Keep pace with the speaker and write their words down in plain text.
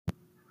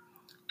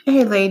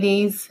Hey,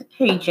 ladies.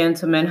 Hey,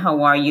 gentlemen.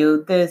 How are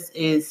you? This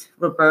is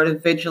Roberta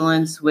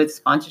Vigilance with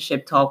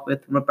Sponsorship Talk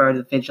with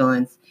Roberta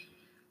Vigilance.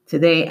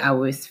 Today, I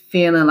was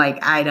feeling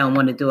like I don't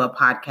want to do a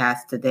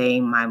podcast today.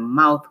 My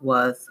mouth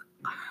was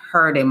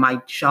hurting, my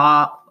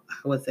jaw,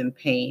 I was in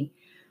pain.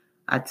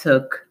 I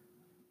took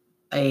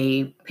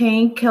a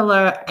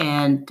painkiller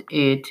and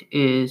it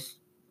is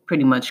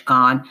pretty much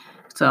gone.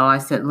 So I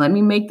said, let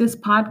me make this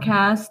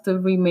podcast to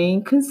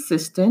remain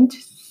consistent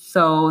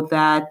so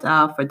that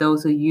for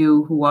those of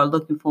you who are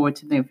looking forward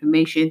to the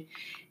information,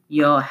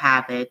 you'll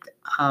have it.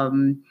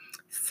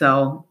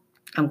 So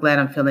I'm glad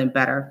I'm feeling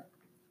better.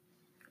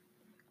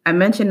 I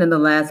mentioned in the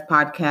last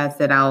podcast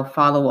that I'll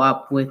follow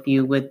up with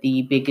you with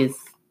the biggest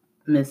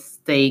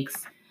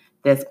mistakes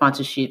that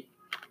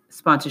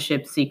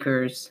sponsorship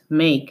seekers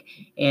make,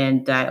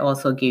 and I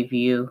also give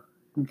you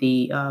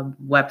the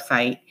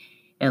website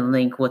and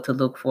link what to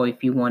look for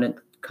if you want to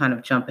kind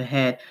of jump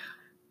ahead.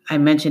 I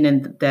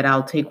mentioned that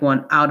I'll take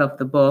one out of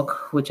the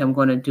book, which I'm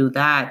going to do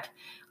that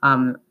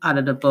out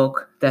of the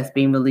book that's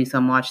being released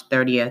on March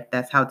 30th.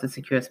 That's How to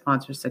Secure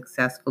Sponsors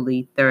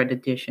Successfully, third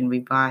edition,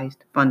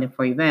 revised funding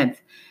for events.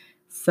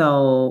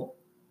 So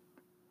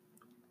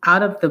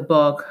out of the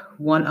book,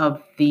 one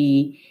of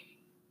the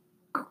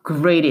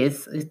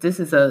greatest, this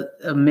is a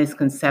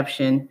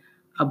misconception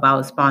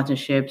about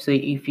sponsorship. So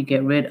if you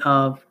get rid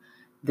of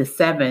the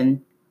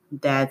 7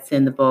 that's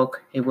in the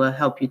book, it will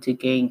help you to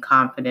gain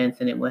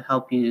confidence and it will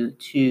help you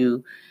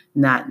to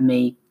not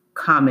make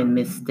common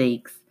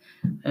mistakes.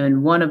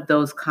 And one of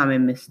those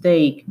common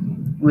mistake,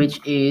 which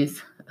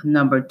is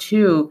number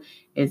 2,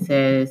 it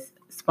says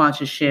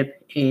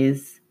sponsorship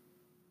is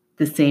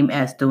the same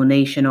as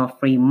donation or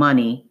free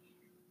money.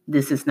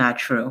 This is not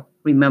true.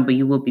 Remember,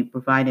 you will be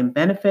providing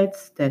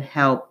benefits that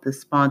help the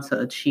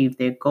sponsor achieve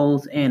their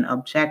goals and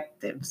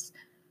objectives.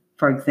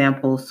 For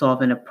example,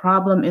 solving a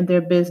problem in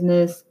their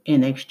business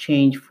in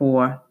exchange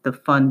for the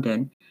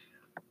funding.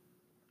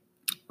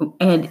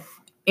 And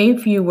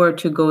if you were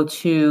to go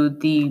to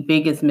the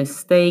biggest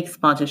mistakes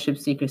sponsorship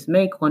seekers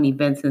make on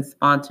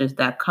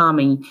eventsandsponsors.com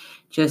and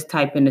just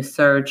type in the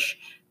search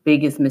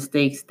biggest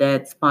mistakes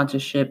that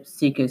sponsorship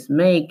seekers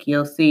make,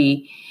 you'll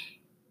see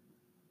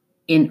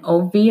in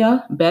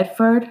Ovia,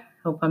 Bedford,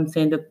 hope I'm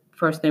saying the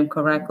first name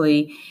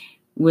correctly,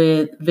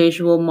 with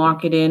visual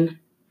marketing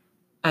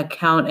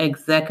account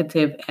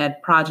executive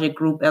at Project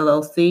Group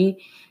LLC,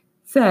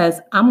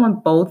 says, I'm on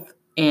both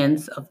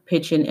ends of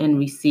pitching and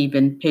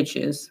receiving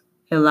pitches.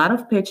 A lot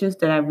of pitches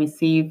that I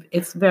receive,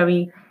 it's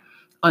very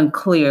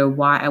unclear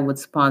why I would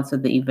sponsor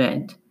the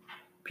event.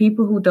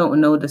 People who don't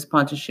know the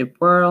sponsorship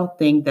world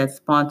think that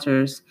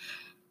sponsors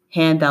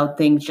hand out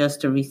things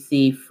just to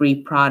receive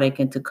free product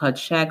and to cut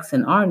checks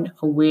and aren't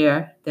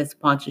aware that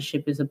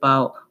sponsorship is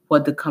about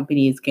what the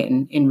company is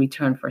getting in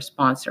return for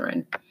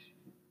sponsoring.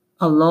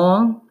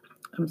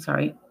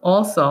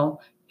 Also,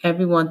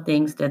 everyone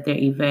thinks that their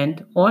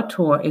event or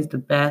tour is the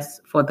best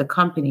for the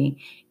company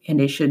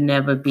and it should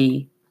never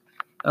be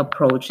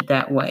approached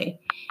that way.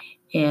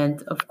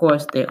 And of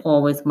course, there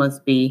always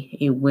must be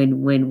a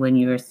win-win when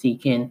you're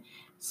seeking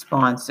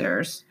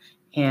sponsors.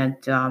 And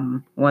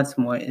once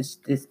more,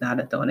 it's not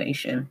a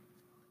donation.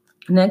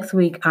 Next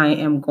week, I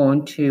am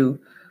going to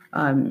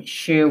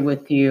share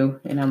with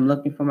you, and I'm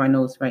looking for my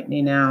notes right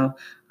now.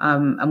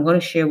 I'm going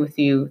to share with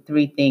you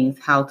 3 things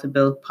how to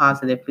build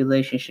positive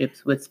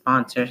relationships with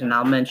sponsors, and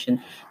I'll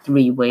mention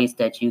 3 ways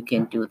that you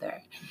can do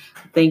that.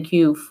 Thank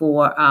you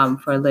for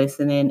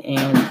listening,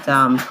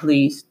 and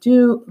please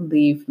do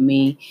leave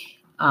me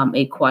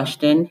a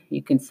question.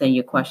 You can send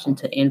your question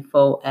to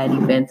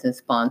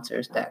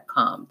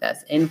info@eventsandsponsors.com.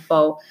 That's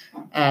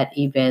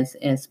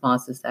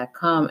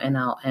info@eventsandsponsors.com, and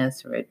I'll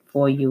answer it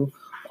for you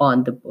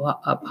on the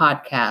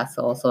podcast.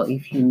 Also,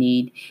 if you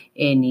need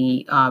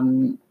any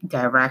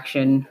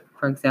direction,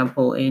 for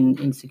example,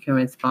 in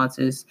securing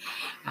sponsors,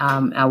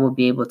 I will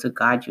be able to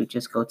guide you.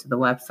 Just go to the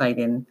website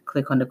and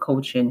click on the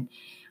coaching,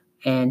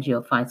 and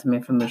you'll find some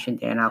information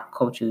there, and I'll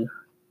coach you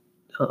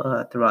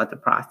throughout the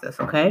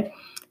process. Okay.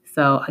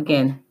 So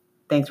again,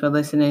 thanks for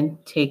listening.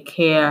 Take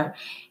care.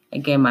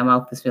 Again, my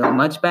mouth is feeling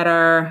much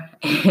better,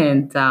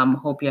 and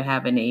hope you're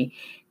having a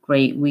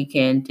great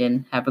weekend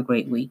and have a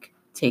great week.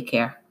 Take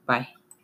care. Bye.